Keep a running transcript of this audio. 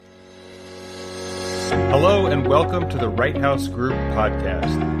Hello and welcome to the Right House Group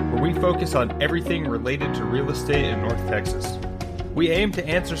podcast, where we focus on everything related to real estate in North Texas. We aim to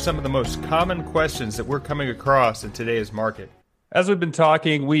answer some of the most common questions that we're coming across in today's market. As we've been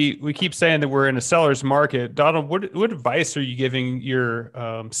talking, we keep saying that we're in a seller's market. Donald, what advice are you giving your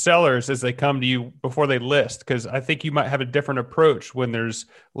sellers as they come to you before they list? Because I think you might have a different approach when there's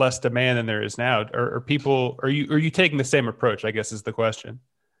less demand than there is now. Are you taking the same approach, I guess is the question.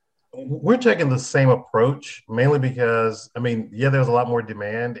 We're taking the same approach mainly because, there's a lot more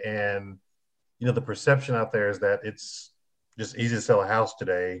demand and, the perception out there is that it's just easy to sell a house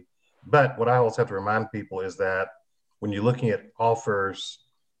today. But what I always have to remind people is that when you're looking at offers,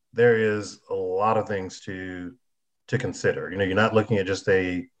 there is a lot of things to consider. You're not looking at just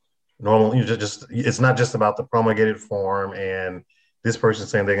a normal, it's not just about the promulgated form and this person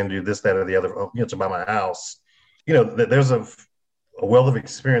saying they're going to do this, that, or the other, to buy my house. There's a wealth of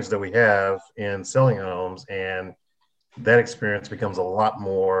experience that we have in selling homes, and that experience becomes a lot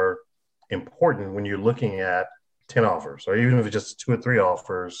more important when you're looking at 10 offers, or even if it's just 2 or 3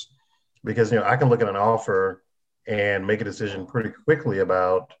 offers, because, I can look at an offer and make a decision pretty quickly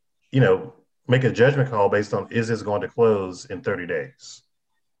about, make a judgment call based on, is this going to close in 30 days?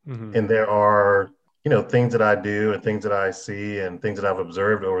 Mm-hmm. And there are, things that I do and things that I see and things that I've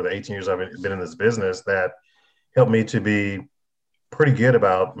observed over the 18 years I've been in this business that help me to be pretty good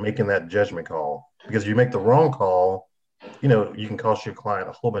about making that judgment call, because if you make the wrong call, you can cost your client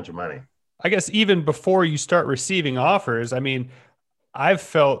a whole bunch of money. I guess even before you start receiving offers, I've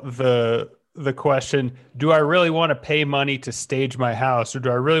felt the question, do I really want to pay money to stage my house, or do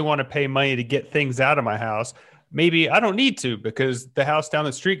I really want to pay money to get things out of my house? Maybe I don't need to, because the house down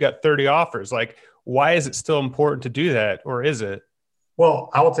the street got 30 offers. Like, why is it still important to do that? Or is it? Well,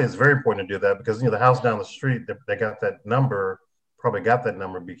 I would say it's very important to do that because, the house down the street, they got that number, probably got that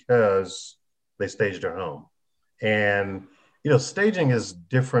number because they staged their home. And, staging is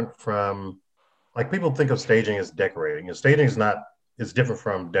different from, like, people think of staging as decorating. Staging is different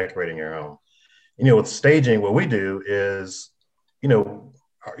from decorating your home. With staging, what we do is,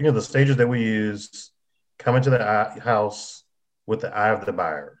 the stages that we use come into the house with the eye of the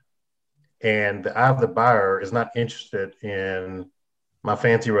buyer. And the eye of the buyer is not interested in my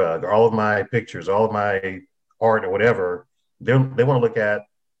fancy rug or all of my pictures, all of my art or whatever. They want to look at,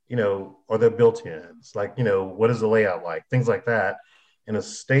 are there built-ins? Like, what is the layout like? Things like that. And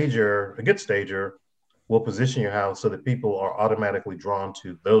a good stager will position your house so that people are automatically drawn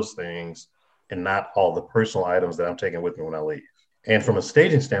to those things and not all the personal items that I'm taking with me when I leave. And from a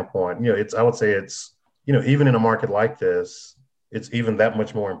staging standpoint, I would say it's, even in a market like this, it's even that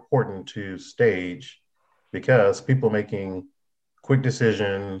much more important to stage, because people making quick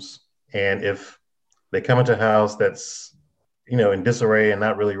decisions, and if they come into a house that's, in disarray and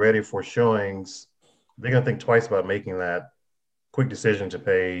not really ready for showings, they're going to think twice about making that quick decision to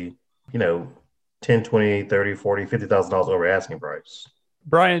pay, $10, $20, $30, $40, $50,000 over asking price.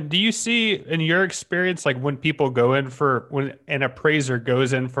 Brian, do you see in your experience, like when an appraiser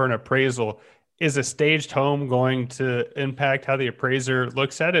goes in for an appraisal, is a staged home going to impact how the appraiser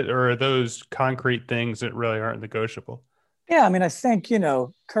looks at it, or are those concrete things that really aren't negotiable? Yeah, I think,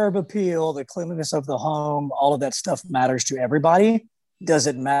 curb appeal, the cleanliness of the home, all of that stuff matters to everybody. Does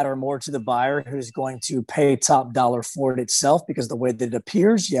it matter more to the buyer who's going to pay top dollar for it itself because the way that it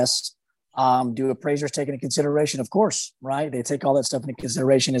appears? Yes. Do appraisers take into consideration? Of course, right? They take all that stuff into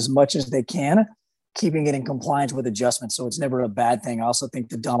consideration as much as they can, keeping it in compliance with adjustments. So it's never a bad thing. I also think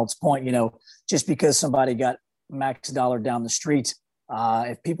to Donald's point, just because somebody got max dollar down the street,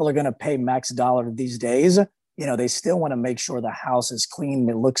 if people are going to pay max dollar these days, they still want to make sure the house is clean and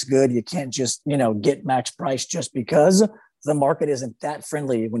it looks good. You can't just, get max price just because the market isn't that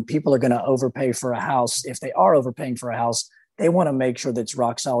friendly. When people are going to overpay for a house, if they are overpaying for a house, they want to make sure that it's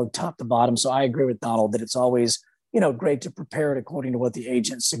rock solid top to bottom. So I agree with Donald that it's always, great to prepare it according to what the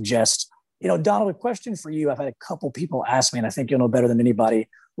agent suggests. Donald, a question for you. I've had a couple people ask me, and I think you'll know better than anybody.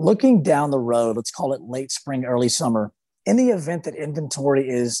 Looking down the road, let's call it late spring, early summer, in the event that inventory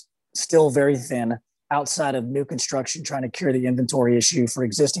is still very thin, outside of new construction, trying to cure the inventory issue for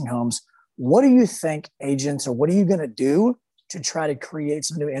existing homes, what do you think agents, or what are you going to do to try to create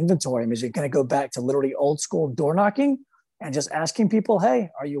some new inventory? Is it going to go back to literally old school door knocking and just asking people, hey,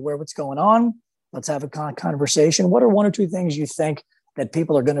 are you aware what's going on? Let's have a conversation. What are 1 or 2 things you think that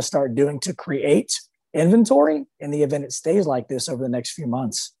people are going to start doing to create inventory in the event it stays like this over the next few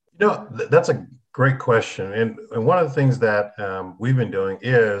months? That's a great question. And one of the things that we've been doing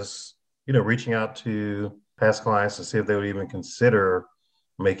is, reaching out to past clients to see if they would even consider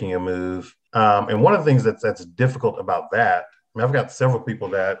making a move. And one of the things that's difficult about that, I've got several people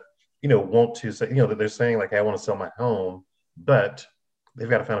that want to say, that they're saying like, hey, I want to sell my home, but they've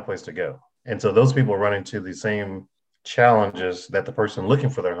got to find a place to go. And so those people run into the same challenges that the person looking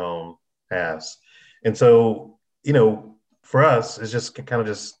for their home has. And so, for us, it's just kind of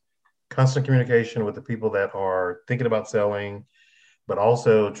just constant communication with the people that are thinking about selling, but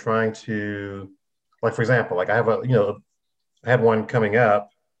also trying to, like, for example, like I had one coming up,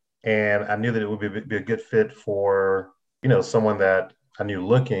 and I knew that it would be a good fit for, someone that I knew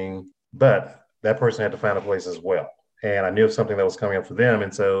looking, but that person had to find a place as well. And I knew of something that was coming up for them.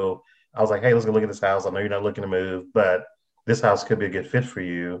 And so I was like, hey, let's go look at this house. I know you're not looking to move, but this house could be a good fit for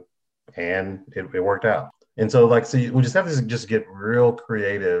you. And it worked out. And so we just have to just get real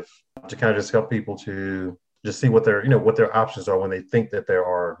creative to kind of just help people to just see what their options are when they think that there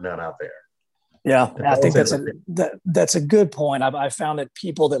are none out there. Yeah, I think that's a good point. I found that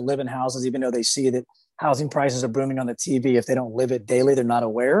people that live in houses, even though they see that housing prices are booming on the TV, if they don't live it daily, they're not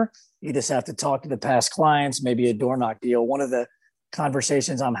aware. You just have to talk to the past clients, maybe a door knock deal. One of the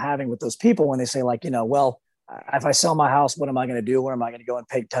conversations I'm having with those people when they say like, well, if I sell my house, what am I going to do? Where am I going to go and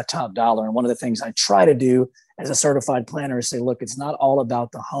pay top dollar? And one of the things I try to do as a certified planner is say, look, it's not all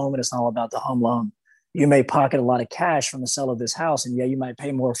about the home and it's not all about the home loan. You may pocket a lot of cash from the sale of this house. And yeah, you might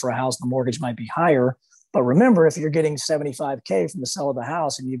pay more for a house. The mortgage might be higher. But remember, if you're getting $75K from the sale of the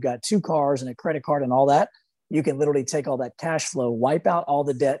house and you've got 2 cars and a credit card and all that, you can literally take all that cash flow, wipe out all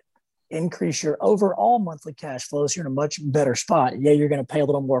the debt, increase your overall monthly cash flow. So you're in a much better spot. Yeah, you're going to pay a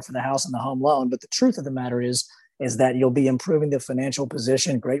little more for the house and the home loan. But the truth of the matter is that you'll be improving the financial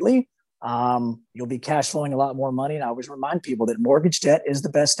position greatly. You'll be cash flowing a lot more money. And I always remind people that mortgage debt is the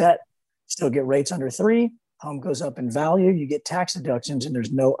best debt. Still get rates under 3. Home goes up in value. You get tax deductions, and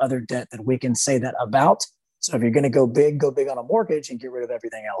there's no other debt that we can say that about. So if you're going to go big on a mortgage and get rid of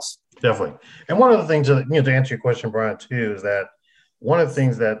everything else. Definitely. And one of the things that, to answer your question, Brian, too, is that one of the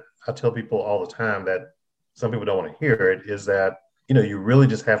things that I tell people all the time that some people don't want to hear it is that, you really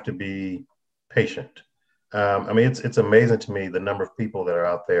just have to be patient. It's amazing to me the number of people that are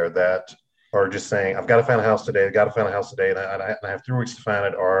out there that are just saying, I've got to find a house today. And I have 3 weeks to find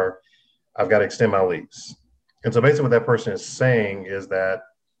it, or I've got to extend my lease. And so basically what that person is saying is that,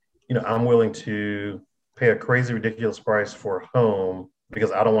 I'm willing to pay a crazy, ridiculous price for a home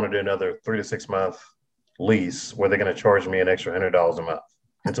because I don't want to do another 3 to 6 month lease where they're going to charge me an extra $100 a month.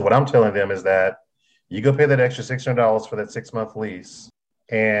 And so what I'm telling them is that you go pay that extra $600 for that 6-month lease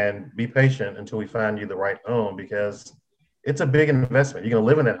and be patient until we find you the right home, because it's a big investment. You're going to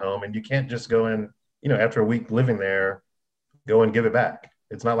live in that home and you can't just go in, after a week living there, go and give it back.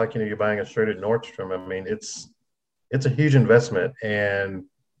 It's not like, you're buying a shirt at Nordstrom. It's a huge investment, and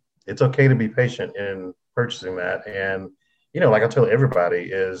it's okay to be patient in purchasing that. And, like I tell everybody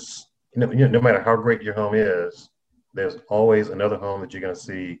is, no matter how great your home is, there's always another home that you're going to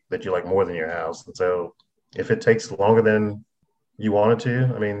see that you like more than your house. And so if it takes longer than you want it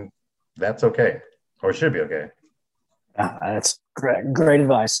to, that's okay, or it should be okay. That's great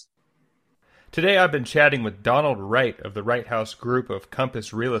advice. Today I've been chatting with Donald Wright of the Wright House Group of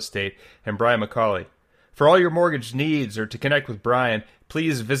Compass Real Estate and Brian McCauley. For all your mortgage needs or to connect with Brian,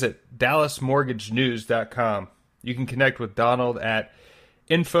 please visit dallasmortgagenews.com. You can connect with Donald at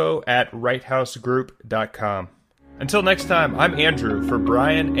info@wrighthousegroup.com. Until next time, I'm Andrew for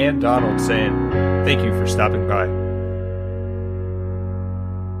Brian and Donald saying thank you for stopping by.